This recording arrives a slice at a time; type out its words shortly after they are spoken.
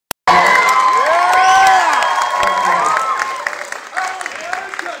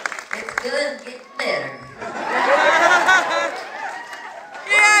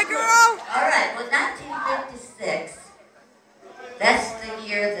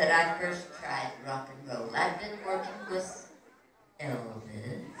that I first tried rock and roll. I've been working with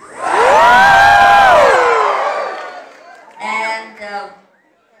Elvis. And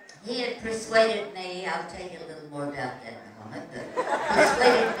he had persuaded me, I'll tell you a little more about that in a moment, but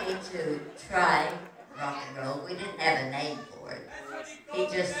persuaded me to try rock and roll. We didn't have a name for it. He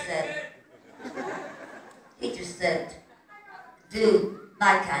just said, do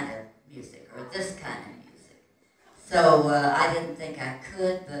my kind of music, or this kind of music. So I didn't think I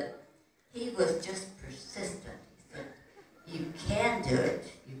could, but he was just persistent. He said, you can do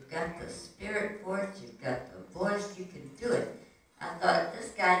it. You've got the spirit for it. You've got the voice. You can do it. I thought,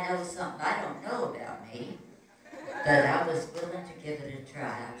 this guy knows something I don't know about me. But I was willing to give it a try.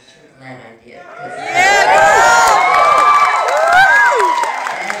 I'm sure glad I did.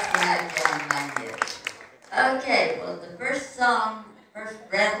 That's when I found my niche. Okay, well, the first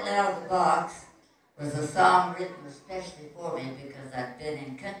rattle out of the box was a song written especially for me because I've been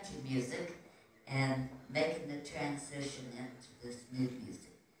in country music and making the transition into this new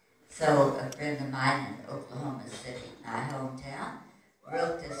music. So a friend of mine in Oklahoma City, my hometown,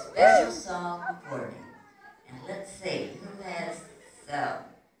 wrote this special song for me. And let's see, who has,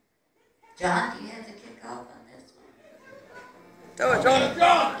 John, do you have the kickoff on this one? Do it, John.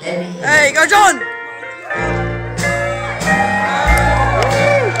 Let me hear Hey, go John!